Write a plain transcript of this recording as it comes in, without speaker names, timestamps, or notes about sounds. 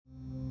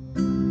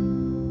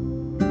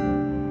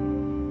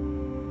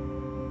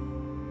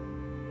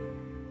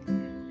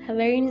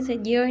Habarini za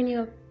jioni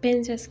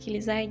wapenzi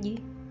wasikilizaji.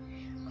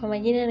 Kwa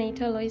majina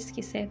naitwa Lois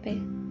Kisepe,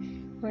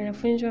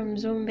 mwanafunzi wa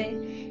Mzumbe,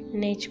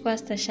 ninaichukua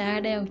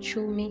stashahada ya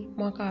uchumi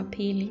mwaka wa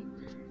pili.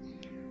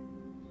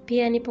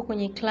 Pia nipo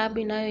kwenye klabu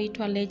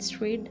inayoitwa Let's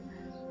Read,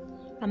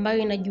 ambayo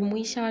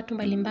inajumuisha watu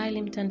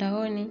mbalimbali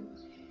mtandaoni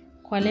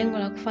kwa lengo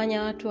la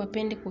kufanya watu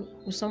wapende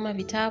kusoma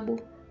vitabu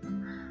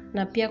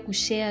na pia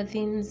kushare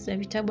themes za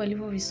vitabu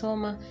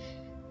walivyovisoma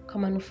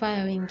kwa manufaa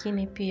ya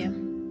wengine pia.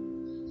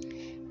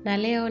 Na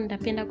leo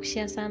nitapenda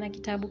kushare sana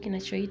kitabu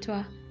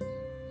kinachoitwa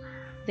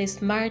The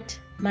Smart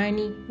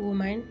Money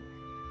Woman,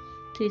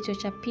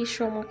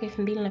 kilichochapishwa mwaka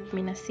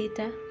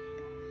 2016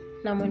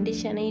 na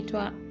mwandishi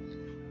anaitwa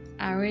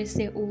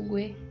Arese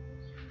Ugwe,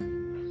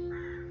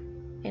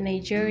 a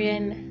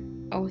Nigerian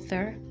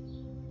author,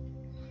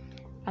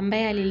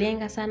 ambaye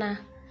alilenga sana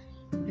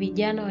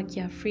vijana wa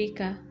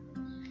Kiafrika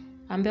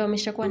ambao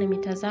wameshakuwa na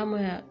mitazamo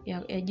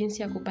ya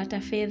jinsi ya kupata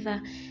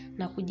fedha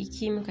na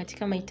kujikimu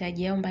katika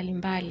mahitaji yao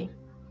mbalimbali.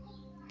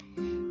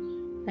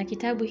 Na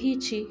kitabu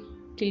hichi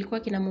kilikuwa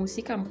kina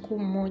mhusika mkuu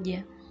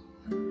mmoja,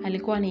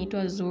 alikuwa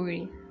anaitwa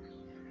Zuri.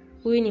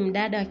 Huyu ni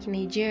mdada wa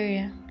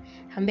Kinigeria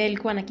ambaye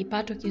alikuwa na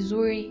kipato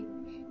kizuri,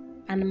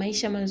 ana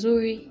maisha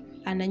mazuri,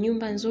 ana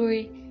nyumba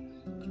nzuri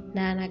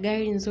na ana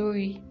gari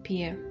nzuri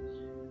pia.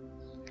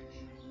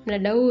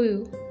 Mdada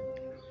huyu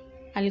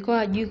alikuwa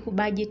hajui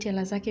kubudget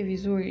hela zake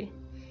vizuri.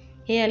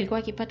 Yeye alikuwa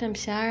akipata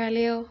mshahara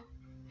leo,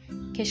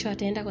 kesho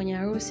ataenda kwenye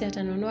harusi,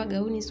 atanunua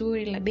gauni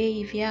nzuri la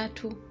bei,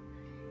 viatu,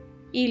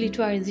 ili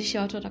tu aridhishe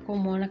watu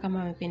watakaomuona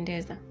kama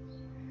amependeza.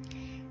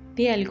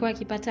 Pia alikuwa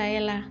akipata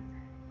hela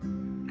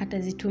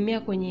atazitumia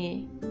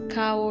kwenye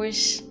car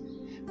wash,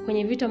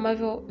 kwenye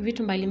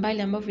vitu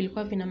mbalimbali ambavyo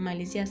vilikuwa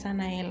vinamalizia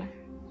sana hela.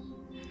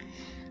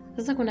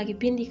 Sasa kuna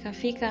kipindi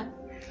kafika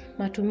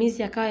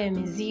matumizi yakawa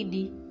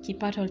yamezidi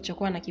kipato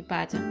alichokuwa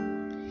anakipata,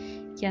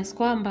 kiasi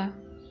kwamba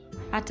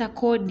hata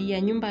kodi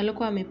ya nyumba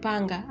aliyokuwa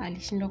amepanga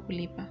alishindwa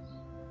kulipa.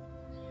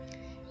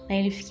 Na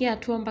ilifikia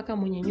hatua mpaka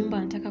mwenye nyumba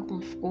anataka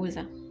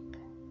kumfukuza.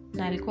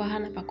 Na alikuwa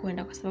hana pa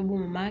kwenda kwa sababu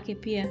mama yake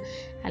pia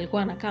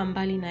alikuwa anakaa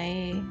mbali na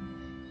yeye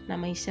na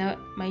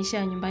maisha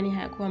ya nyumbani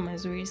hayakuwa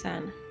mazuri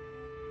sana.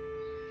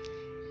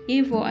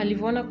 Hivyo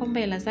alivyoona kwamba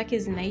hela zake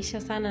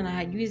zinaisha sana na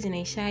hajui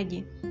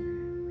zinaishaje,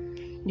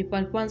 ndipo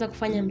alipoanza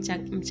kufanya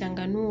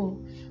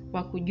mchanganuo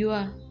wa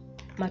kujua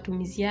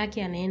matumizi yake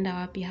yanaenda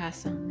wapi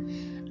hasa.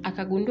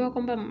 Akagundua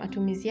kwamba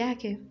matumizi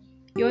yake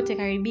yote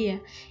karibia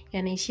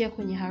yanaishia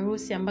kwenye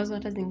harusi ambazo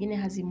hata zingine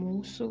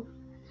hazimuhusu,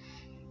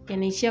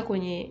 yanaishia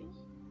kwenye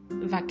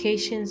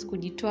vacations,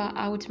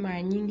 kujitoa out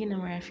mara nyingi na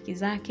marafiki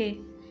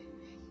zake,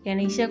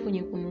 yanaishia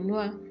kwenye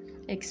kununua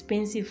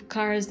expensive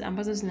cars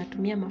ambazo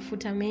zinatumia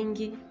mafuta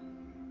mengi.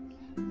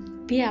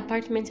 Pia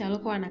apartment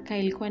aliyokuwa anakaa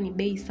ilikuwa ni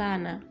bei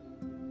sana,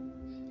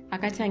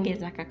 akati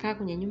angeza kakaa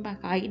kwenye nyumba ya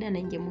kawaida na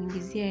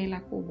ingemuingizia hela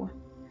kubwa.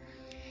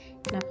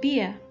 Na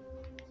pia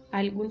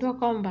aligundua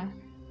kwamba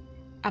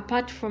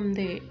apart from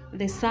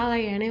the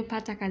salary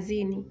anayopata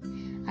kazini,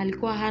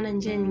 alikuwa hana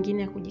njia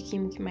nyingine ya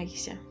kujikimu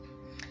kimaisha,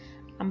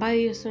 ambayo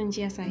hiyo sio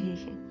njia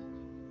sahihi.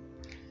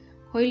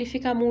 Kwa hiyo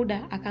ilifika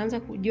muda akaanza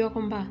kujua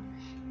kwamba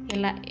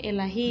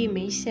hela hii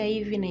imeisha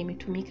hivi na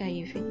imetumika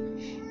hivi.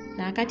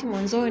 Na wakati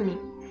mwanzoni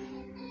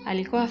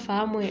alikuwa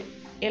afahamu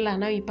hela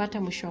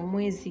anayoipata mwisho wa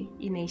mwezi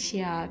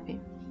inaishia wapi.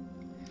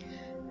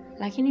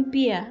 Lakini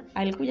pia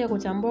alikuja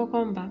kutambua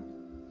kwamba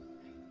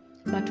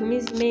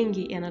matumizi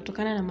mengi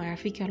yanatokana na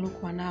marafiki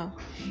aliokuwa nao,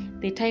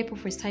 the type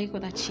of recycle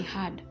that she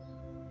had.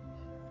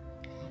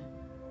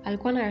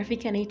 Alikuwa na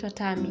rafiki anaitwa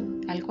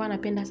Tami, alikuwa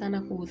anapenda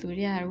sana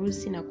kuhudhuria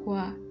harusi na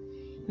kuwa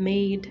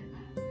maid,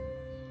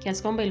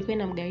 kiasi kwamba ilikuwa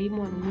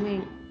inamgharimu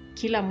anunue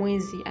kila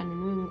mwezi,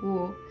 anunue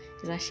nguo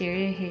za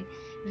sherehe,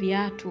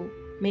 viatu,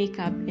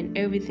 makeup and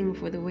everything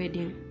for the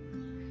wedding.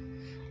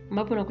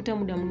 Ambapo nakuta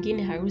muda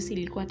mwingine harusi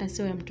ilikuwa hata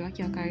sio ya mtu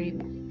wake wa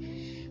karibu.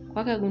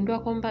 Kwa akagundua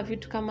kwamba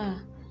vitu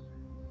kama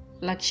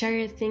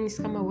luxury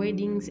things kama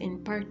weddings and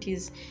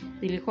parties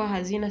zilikuwa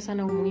hazina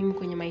sana umuhimu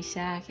kwenye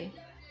maisha yake.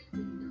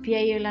 Pia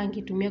hiyo hela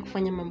angetumia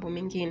kufanya mambo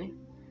mengine.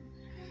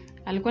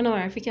 Alikuwa na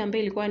marafiki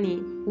ambao ilikuwa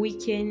ni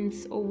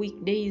weekends or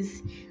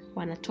weekdays,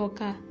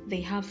 wanatoka,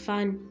 they have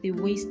fun, they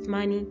waste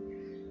money,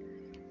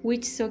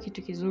 which sio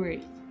kitu kizuri.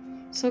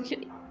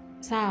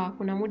 Sawa,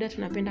 kuna muda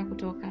tunapenda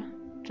kutoka,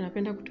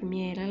 tunapenda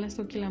kutumia hela, ila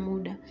sio kila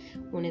muda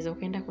unaweza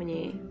ukaenda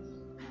kwenye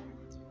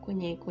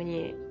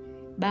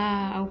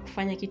bar au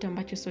kufanya kitu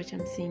ambacho sio cha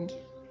msingi.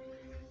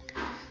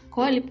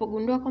 Kwa hiyo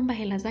alipogundua kwamba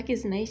hela zake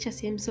zinaisha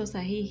sehemu sio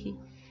sahihi,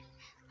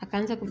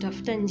 akaanza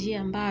kutafuta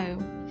njia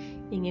ambayo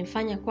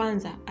ingemfanya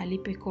kwanza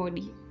alipe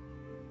kodi,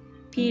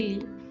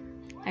 pili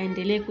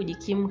aendelee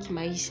kujikimu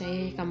kimaisha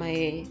yeye kama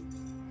yeye.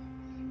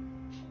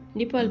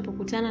 Ndipo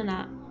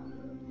alipokutana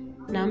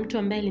na mtu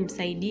ambaye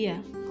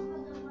alimsaidia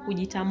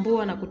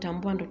kujitambua na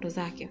kutambua ndoto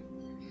zake.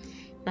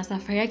 Na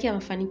safari yake ya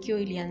mafanikio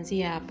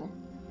ilianzia hapo.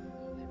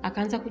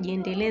 Akaanza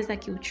kujiendeleza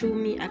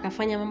kiuchumi,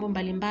 akafanya mambo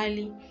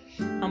mbalimbali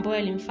ambayo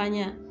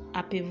yalimfanya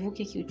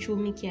apevuke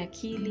kiuchumi,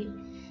 kiakili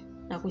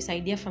na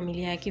kusaidia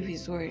familia yake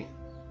vizuri.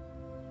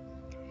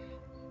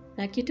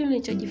 Na kitu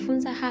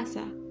nilichojifunza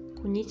hasa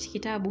kwenye hichi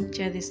kitabu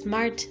cha The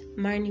Smart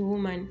Money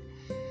Woman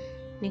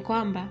ni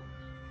kwamba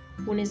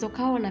unaweza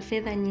kuwa na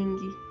fedha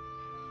nyingi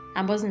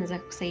ambazo zinaweza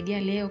kusaidia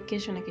leo,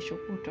 kesho na kesho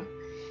kutwa.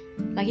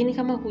 Lakini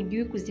kama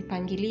hujui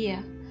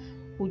kuzipangilia,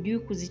 hujui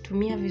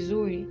kuzitumia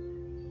vizuri,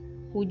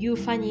 hujui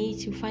ufanye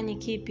hichi, ufanye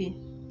kipi,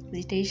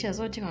 zitaisha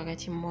zote kwa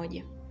wakati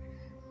mmoja.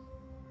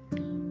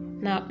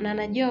 Na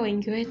najua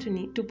wengi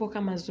wetu tupo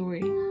kama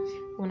Zuri.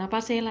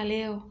 Unapata hela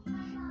leo,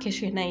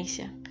 kesho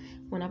inaisha.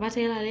 Unapata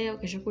hela leo,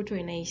 kesho kutwa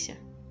inaisha.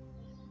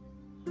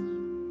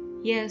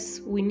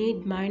 Yes, we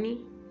need money.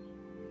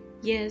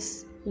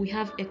 Yes, we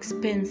have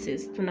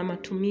expenses. Tuna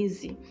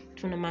matumizi,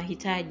 tuna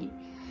mahitaji.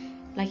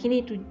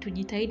 Lakini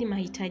tujitahidi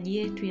mahitaji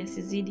yetu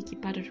yasizidi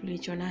kipato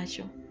tulicho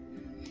nacho.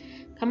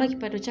 Kama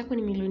kipato chako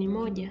ni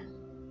 1,000,000,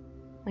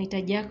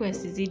 mahitaji yako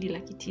yasizidi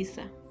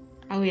 900,000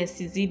 au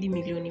yasizidi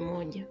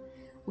 1,000,000.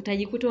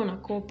 Utajikuta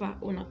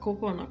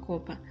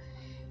unakopa.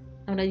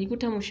 Na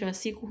unajikuta mwisho wa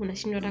siku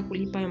unashindwa hata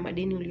kulipa hayo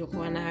madeni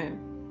uliyokuwa nayo.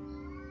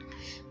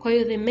 Kwa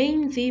hiyo the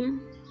main theme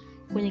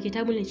kwenye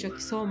kitabu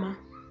nilichokisoma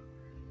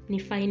ni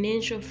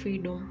financial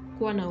freedom,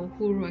 kuwa na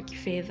uhuru wa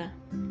kifedha.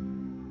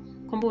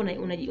 Kwamba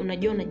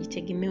unajua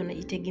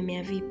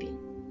unajitegemea vipi.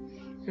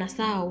 Na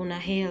sawa una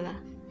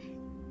hela.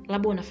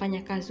 Labda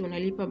unafanya kazi,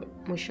 unalipa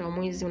mwisho wa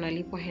mwezi,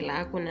 unalipwa hela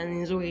yako na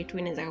nzuri tu,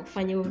 inaweza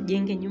kufanya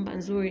ujenge nyumba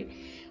nzuri,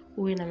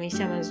 uwe na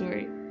maisha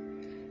mazuri.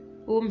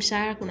 Huo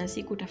mshahara kuna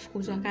siku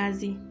utafukuzwa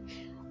kazi.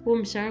 Huo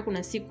mshahara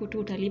kuna siku tu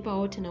utalipa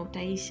wote na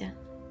utaisha.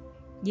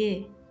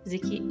 Je,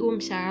 huo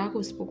mshahara wako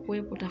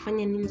usipokuwepo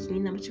utafanya nini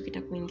kingine ambacho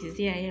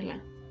kitakuingizia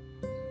hela?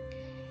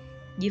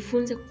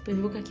 Jifunze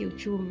kupevuka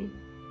kiuchumi.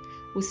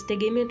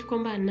 Usitegemee tu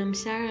kwamba na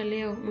mshahara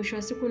leo, mwisho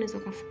wa siku unaweza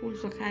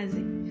kufukuzwa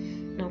kazi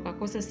na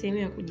ukakosa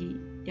sehemu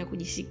ya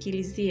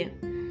kujishikilizia.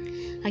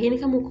 Lakini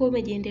kama uko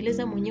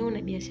umejiendeleza mwenyewe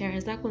na biashara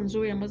zako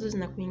nzuri ambazo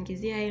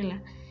zinakuingizia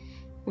hela,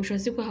 mwisho wa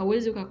siku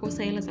hauwezi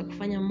ukakosa hela za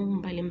kufanya mambo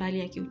mbalimbali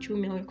ya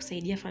kiuchumi au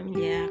kusaidia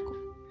familia yako.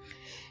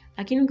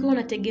 Lakini ukiwa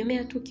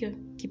unategemea tu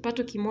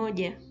kipato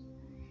kimoja,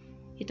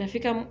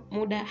 itafika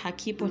muda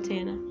hakipo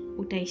tena.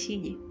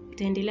 Utaishije?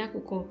 Utaendelea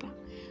kukopa.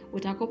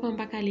 Utakopa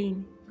mpaka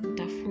lini?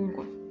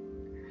 Utafungwa.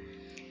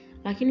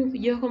 Lakini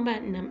ukijua kwamba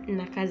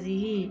na kazi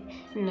hii,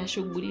 na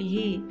shughuli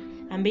hii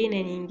ambayo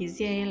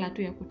inaniingizia hela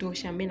tu ya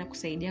kutosha, ambayo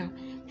inakusaidia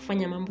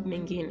kufanya mambo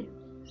mengine.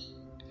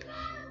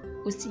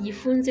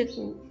 Usijifunze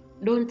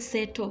don't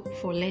settle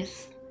for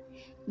less.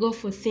 Go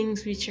for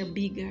things which are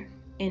bigger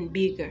and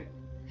bigger.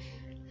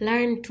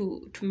 Learn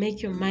to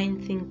make your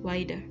mind think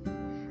wider.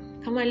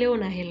 Kama leo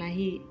una hela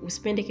hii,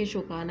 usipende kesho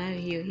ukawa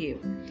nayo hiyo.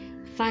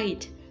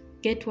 Fight.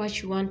 Get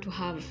what you want to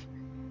have.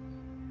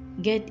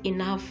 Get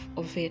enough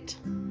of it.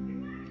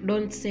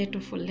 Don't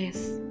settle for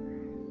less.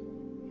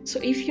 So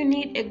if you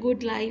need a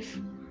good life,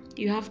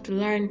 you have to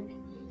learn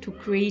to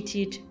create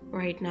it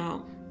right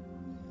now.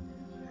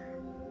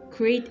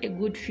 Create a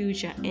good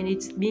future, and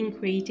it's being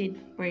created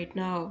right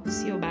now,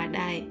 sio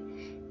baadaye.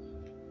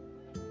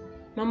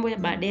 Mambo ya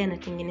baadaye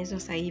yanatengenezwa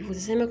sasa hivi.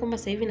 Usiseme kwamba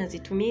sasa hivi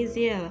nazitumia hizi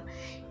hela,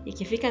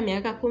 ikifika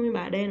miaka 10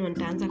 baadaye ndo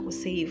nitaanza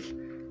kusave.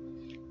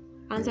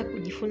 Anza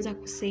kujifunza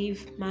kusave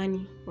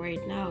money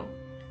right now.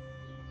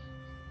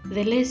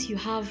 The less you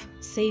have,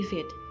 save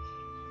it.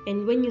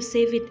 And when you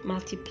save it,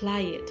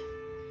 multiply it.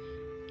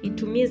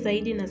 Itumie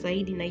zaidi na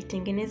zaidi, na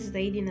itengeneze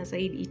zaidi na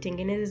zaidi,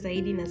 itengeneze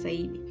zaidi na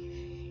zaidi.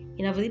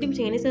 Inavyozidi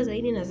kutengeneza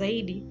zaidi na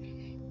zaidi,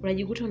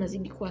 unajikuta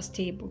unazidi kuwa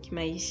stable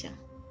kimaisha.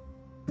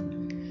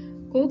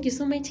 Kwa hiyo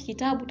ukisoma hichi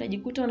kitabu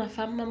utajikuta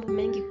unafahamu mambo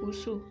mengi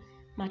kuhusu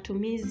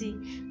matumizi,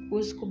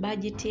 kuhusu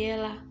kubudget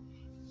hela,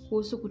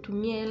 kuhusu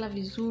kutumia hela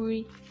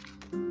vizuri,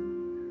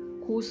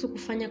 kuhusu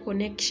kufanya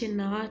connection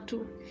na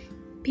watu.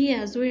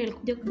 Pia Zuri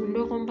alikuja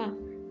kugundua kwamba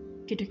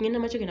kitu kingine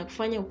ambacho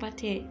kinakufanya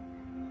upate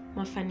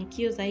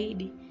mafanikio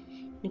zaidi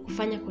ni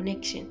kufanya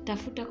connection.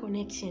 Tafuta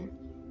connection.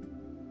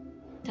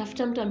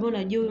 Tafuta mtu ambaye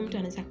unajua huyu mtu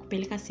anaweza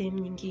kupeleka sehemu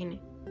nyingine.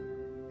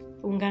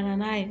 Ungana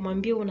naye,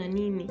 mwambie una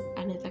nini,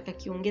 anaweza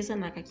kukiongeza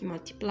na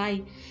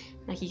akakimultiply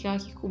na kikawa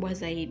kikubwa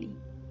zaidi.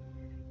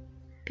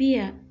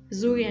 Pia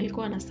Zuri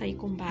alikuwa na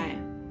cycle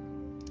mbaya.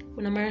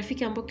 Kuna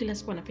marafiki ambao kila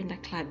siku wanapenda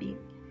clubbing.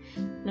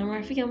 Na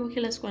marafiki ambao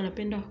kila siku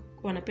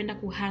wanapenda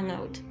kuhang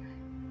out.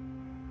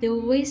 They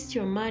will waste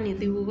your money,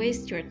 they will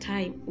waste your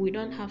time. We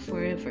don't have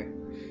forever.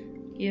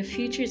 Your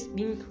future is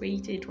being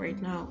created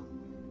right now.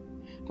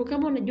 Kwa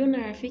kama unajua na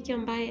rafiki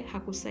ambaye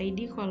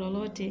hakusaidii kwa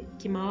lolote,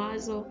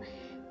 kimawazo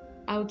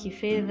au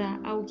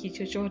kifedha au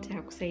kichochote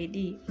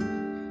hakusaidii,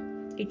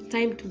 it's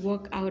time to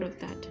walk out of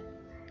that.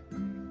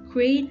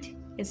 Create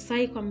a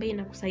cycle ambayo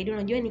inakusaidia.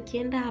 Unajua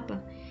nikienda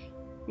hapa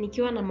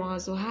nikiwa na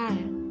mawazo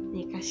haya,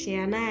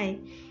 nikashare naye,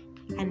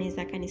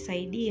 anaweza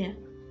kanisaidia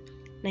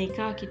na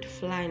ikawa kitu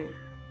fulani.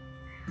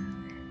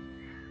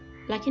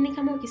 Lakini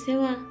kama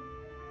ukisema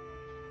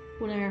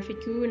una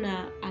rafiki huyu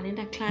na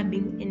anaenda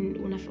clubbing and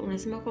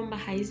unasema kwamba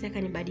haizi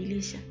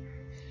akanibadilisha.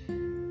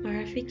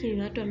 Marafiki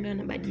ni watu ambao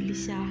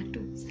wanabadilisha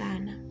watu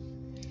sana.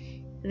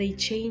 They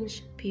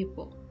change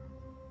people.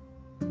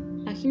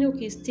 Lakini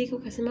ukistick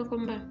ukasema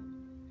kwamba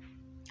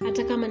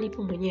hata kama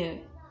nipo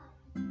mwenyewe,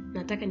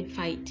 nataka ni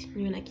fight,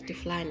 niwe na kitu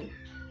fulani,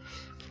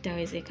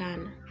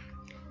 kitawezekana.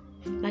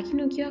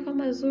 Lakini ukiwa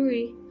kama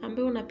Zuri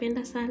ambaye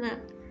unapenda sana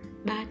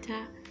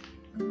bata,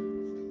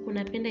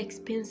 unapenda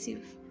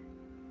expensive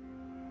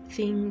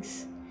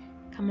things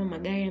kama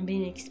magari ambayo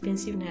ni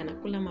expensive na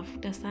yanakula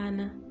mafuta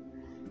sana,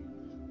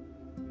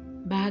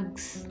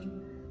 bags,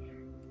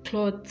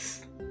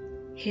 clothes,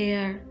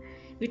 hair,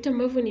 vitu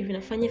ambavyo ni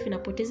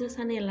vinapoteza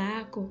sana hela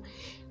yako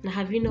na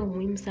havina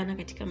umuhimu sana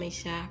katika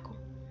maisha yako.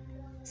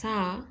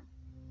 Sawa?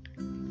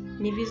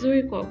 Ni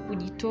vizuri kwa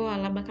kujitoa,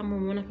 labda kama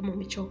umeona kama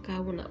umechoka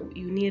au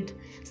you need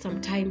some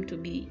time to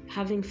be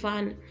having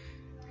fun.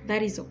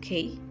 That is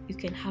okay. You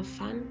can have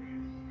fun.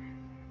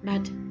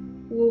 But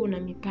uwe una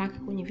mipaka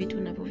kwenye vitu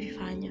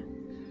unavyovifanya.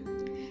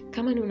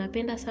 Kama ni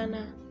unapenda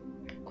sana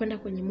kwenda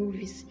kwenye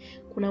movies,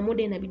 kuna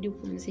muda inabidi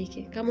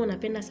upumzike. Kama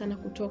unapenda sana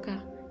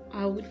kutoka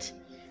out,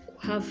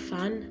 have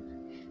fun,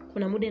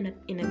 kuna muda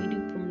inabidi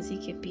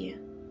upumzike pia.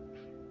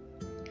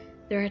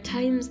 There are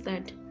times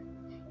that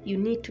you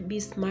need to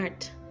be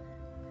smart.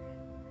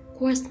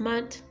 Kuwa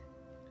smart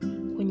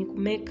kwenye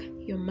kumake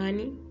your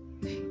money.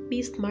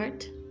 Be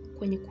smart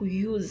kwenye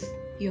kuuse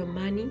your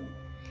money.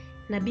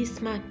 Na be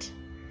smart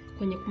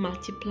kwenye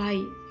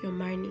kumultiply your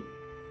money.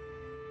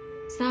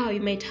 Sawa,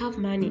 you might have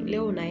money,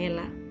 leo una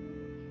hela.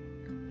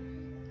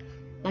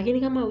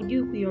 Lakini kama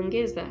hujui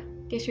kuiongeza,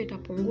 kesho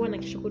itapungua na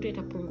kesho kutwa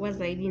itapungua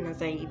zaidi na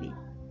zaidi.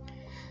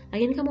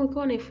 Lakini kama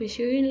ukiwa na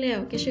 20,000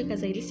 leo, kesho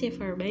ikazalisha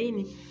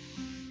 40,000,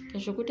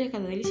 kesho kutwa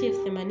ikazalisha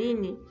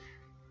 80,000,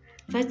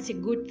 that's a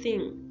good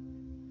thing.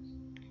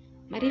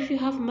 But if you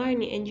have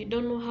money and you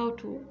don't know how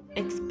to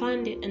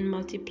expand it and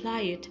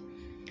multiply it,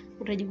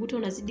 utajikuta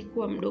unazidi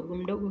kuwa mdogo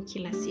mdogo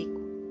kila siku,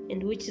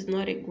 and which is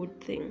not a good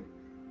thing.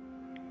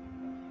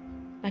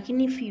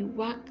 Lakini if you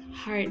work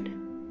hard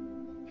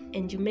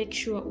and you make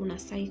sure una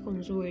cycle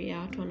nzuri ya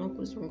watu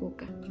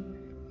wanaokuzunguka,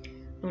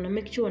 na una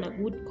make sure una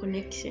good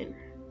connection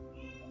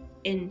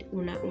and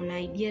una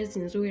ideas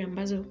nzuri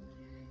ambazo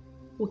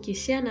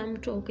ukishare na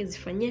mtu au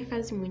ukizifanyia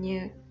kazi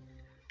mwenyewe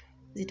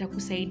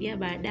zitakusaidia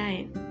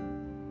baadaye,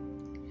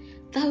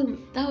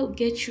 that will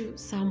get you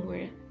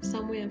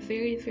somewhere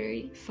very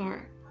very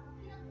far.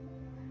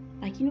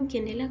 Lakini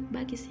ukiendelea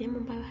kubaki sehemu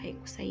ambayo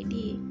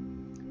haikusaidii,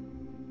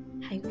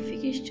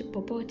 haikufikishi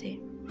popote,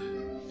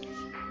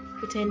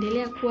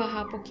 utaendelea kuwa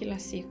hapo kila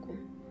siku.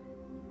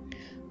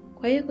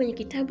 Kwa hiyo kwenye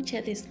kitabu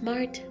cha The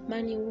Smart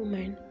Money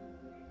Woman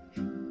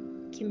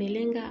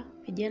kimelenga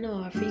vijana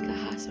wa Afrika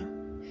hasa,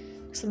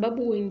 kwa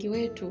sababu wengi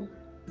wetu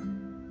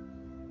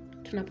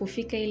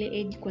tunapofika ile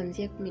age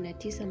kuanzia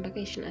 19 mpaka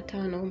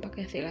 25 au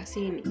mpaka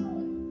 30,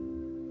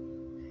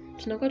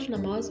 tunakuwa tuna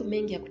mawazo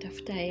mengi ya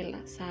kutafuta hela.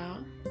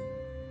 Sawa,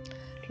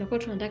 tunakuwa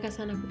tunataka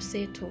sana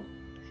kusettle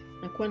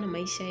na kuwa na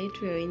maisha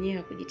yetu ya wenyewe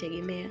ya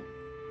kujitegemea.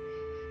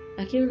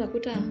 Lakini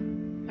unakuta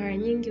mara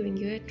nyingi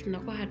wengi wetu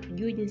tunakuwa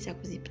hatujui jinsi ya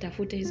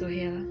kuzitafuta hizo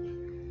hela.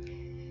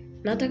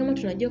 Na hata kama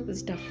tunajua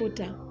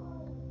kuzitafuta,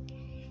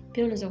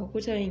 pia unaweza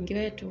kukuta wengi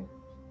wetu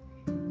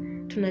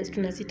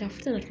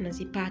tunazitafuta na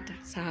tunazipata,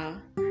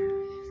 sawa.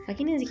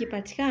 Lakini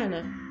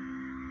zikipatikana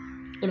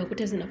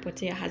unakuta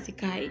zinapotea,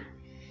 hazikai.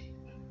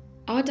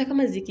 Au hata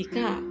kama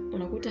zikikaa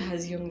unakuta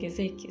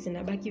haziongezeki,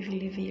 zinabaki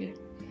vile vile.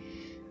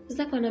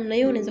 Sasa kwa namna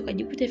hiyo unaweza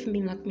kujikuta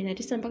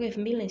 2019 mpaka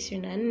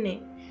 2024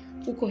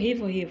 uko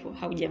hivyo hivyo,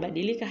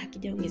 haujabadilika,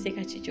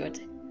 hakijaongezeka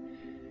chochote.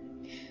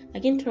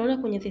 Lakini tunaona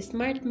kwenye The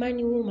Smart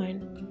Money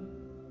Woman,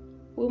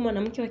 huyu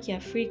mwanamke wa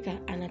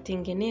Kiafrika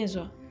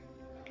anatengenezwa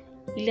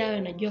ili awe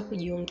anajua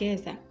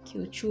kujiongeza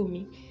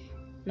kiuchumi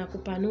na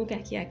kupanuka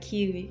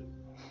kiakili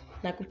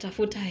na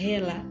kutafuta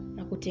hela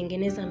na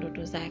kutengeneza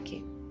ndoto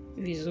zake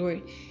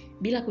vizuri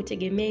bila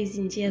kutegemea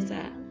hizi njia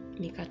za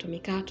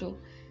mikato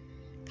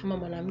kama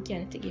mwanamke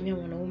anategemea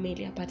mwanaume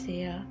ili apate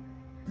hela.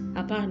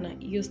 Hapana,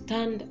 you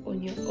stand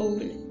on your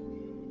own.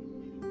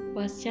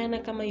 Wasichana,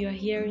 kama you are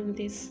hearing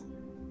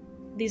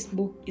this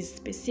book is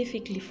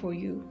specifically for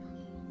you.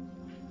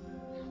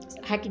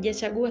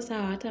 Hakijachagua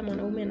sawa, hata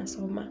mwanaume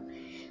anasoma.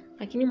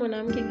 Lakini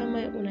mwanamke,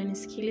 kama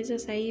unanisikiliza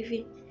sasa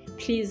hivi,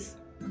 please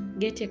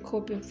get a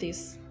copy of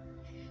this.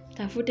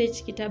 Tafuta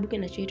hichi kitabu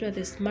kinachoitwa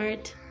The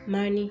Smart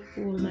Money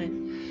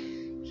Woman.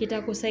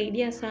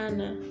 Kitakusaidia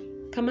sana.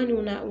 Kama ni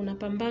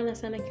unapambana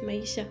sana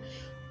kimaisha,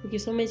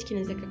 ukisoma hichi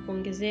kinaweza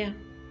kukuongezea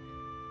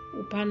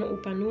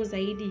upano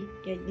zaidi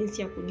ya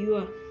jinsi ya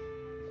kujua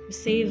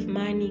kusave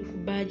money,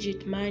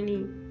 kubudget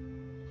money,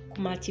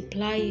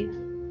 kumultiply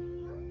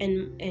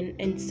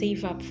and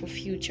save up for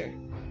future.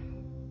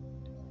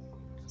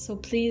 So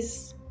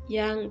please,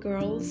 young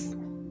girls,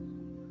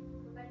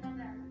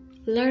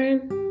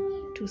 learn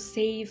to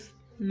save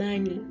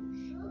money.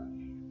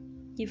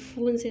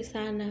 Jifunze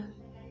sana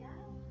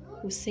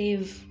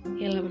kusave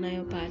hela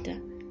unayopata,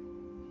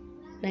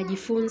 na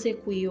jifunze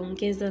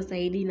kuiongeza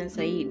zaidi na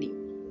zaidi.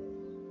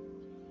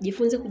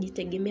 Jifunze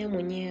kujitegemea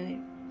mwenyewe.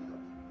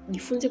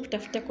 Jifunze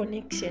kutafuta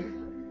connection.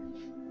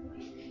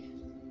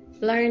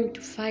 Learn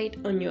to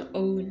fight on your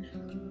own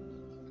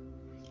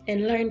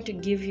and learn to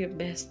give your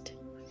best.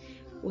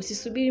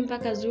 Usisubiri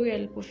mpaka Zuri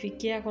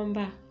alipofikia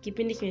kwamba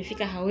kipindi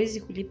kimefika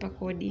hawezi kulipa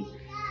kodi,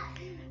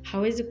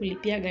 hawezi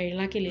kulipia gari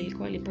lake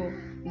lilikuwa lipo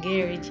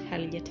garage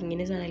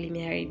halijatengenezwa na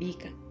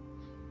limeharibika.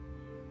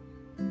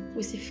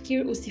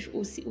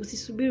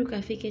 Usisubiri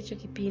ukafika hicho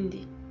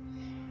kipindi.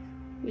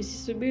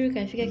 Usisubiri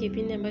ukafika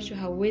kipindi ambacho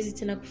hauwezi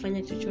tena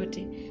kufanya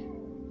chochote.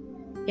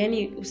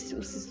 Yaani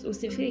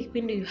usifike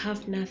kipindi you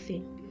have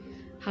nothing.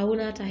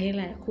 Hauna hata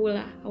hela ya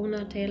kula, hauna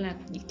hata hela ya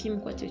kujikimu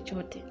kwa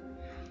chochote.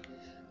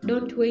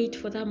 Don't wait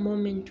for that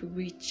moment to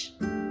reach.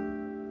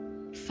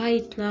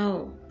 Fight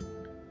now.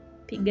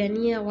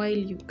 Pigania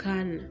while you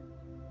can.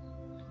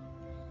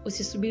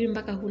 Usisubiri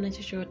mpaka huna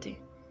chochote.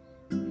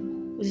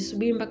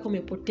 Usisubiri mpaka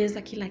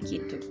umepoteza kila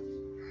kitu.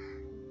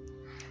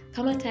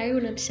 Kama tayari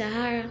una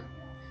mshahara,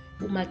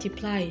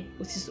 umultiply.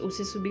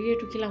 Usisubiri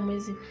tu kila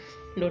mwezi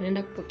ndio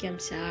unaenda kupokea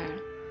mshahara.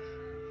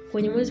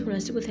 Kwenye mwezi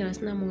kuna siku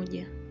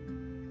 31.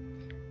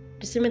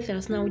 Tuseme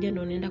 31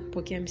 ndio unaenda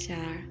kupokea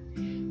mshahara.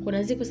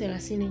 Kuna siku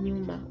 30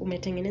 nyuma,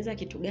 umetengeneza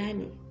kitu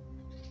gani?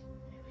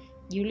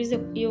 Jiulize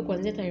hiyo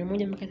kuanzia tarehe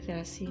 1 mpaka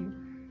 30.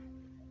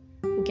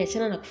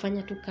 Ukiachana na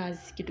kufanya tu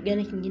kazi, kitu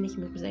gani kingine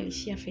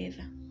kimekuzalishia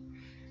fedha?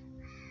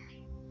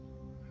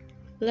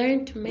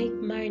 Learn to make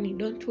money.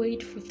 Don't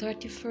wait for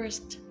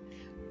 31st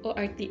or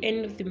at the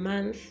end of the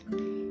month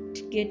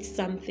to get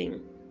something.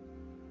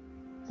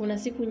 Kuna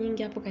siku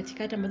nyingi hapo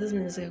katikati ambazo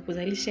zinaweza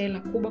kuzalisha hela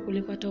kubwa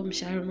kuliko hata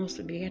mshahara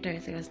unaosubiria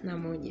tarehe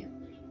 31.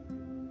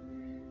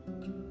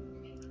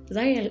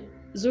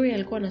 Zuri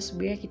alikuwa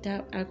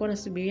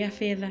anasubiria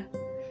fedha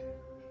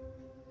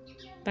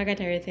mpaka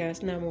tarehe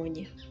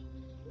 31.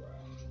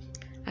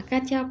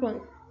 Akati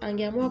hapo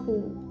angeamua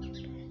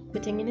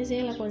kutengeneza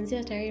hela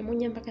kuanzia tarehe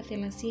 1 mpaka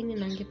 30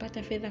 na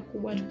angepata fedha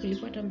kubwa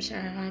kuliko hata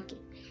mshahara wake.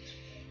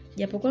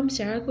 Japokuwa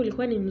mshahara wake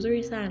ulikuwa ni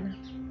mzuri sana,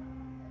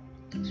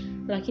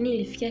 lakini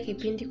ilifikia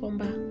kipindi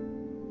kwamba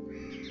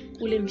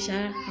ule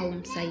mshahara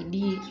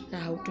haumsaidii na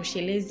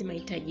hautoshelezi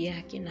mahitaji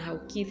yake na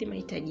haukidhi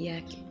mahitaji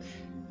yake.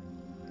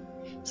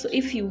 So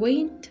if you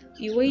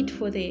wait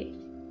for the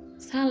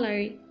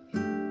salary,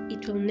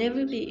 it will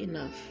never be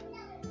enough.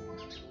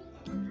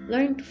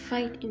 Learn to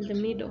fight in the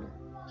middle.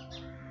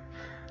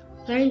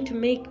 Learn to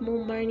make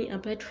more money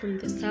apart from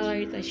the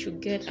salary that you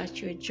get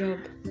at your job.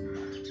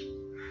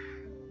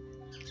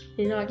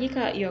 Nina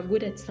hakika you are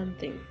good at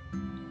something.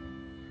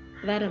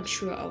 That I'm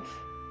sure of.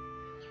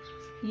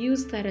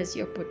 Use that as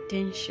your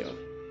potential.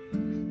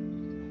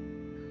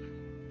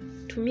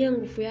 Tumia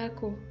nguvu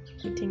yako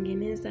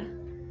kutengeneza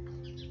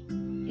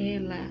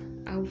hela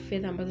au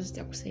fedha ambazo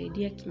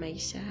zitakusaidia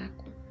kimaisha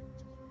yako.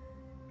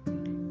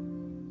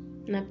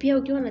 Na pia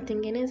ukiwa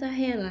unatengeneza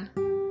hela,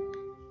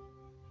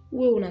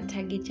 uwe una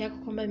target yako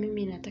kwamba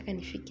mimi nataka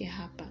nifike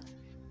hapa.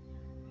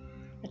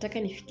 Nataka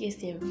nifikie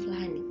sehemu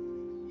fulani.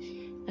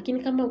 Lakini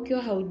kama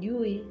ukiwa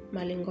haujui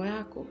malengo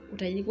yako,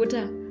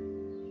 utajikuta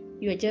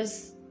you are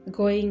just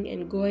going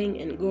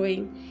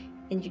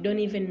and you don't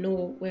even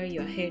know where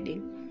you are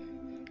heading.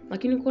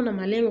 Lakini ukiwa na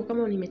malengo,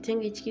 kama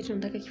nimetenga hichi kitu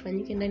nataka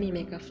kifanyike ndani ya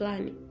miaka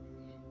fulani,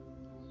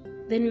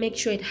 then make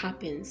sure it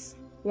happens.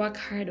 Work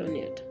hard on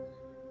it.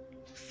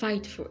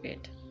 Fight for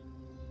it.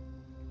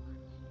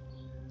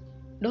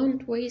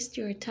 Don't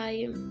waste your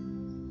time.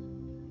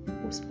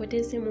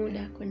 Usipoteze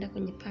muda kwenda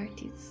kwenye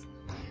parties.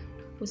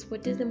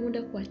 Usipoteze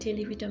muda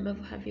kuattend vitu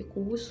ambavyo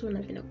havikuhusu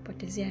na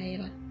vinakupotezea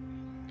hela.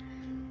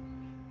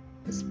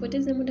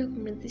 Usipoteze muda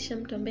kumridhisha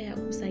mtu ambaye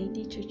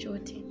hakusaidii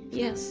chochote.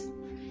 Yes,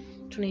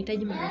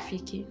 tunahitaji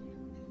marafiki.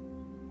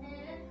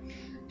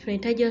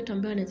 Tunahitaji watu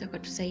ambao wanaweza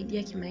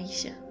kutusaidia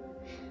kimaisha.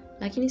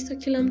 Lakini sio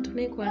kila mtu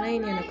unayekuwa naye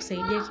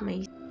anakusaidia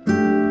kimaisha.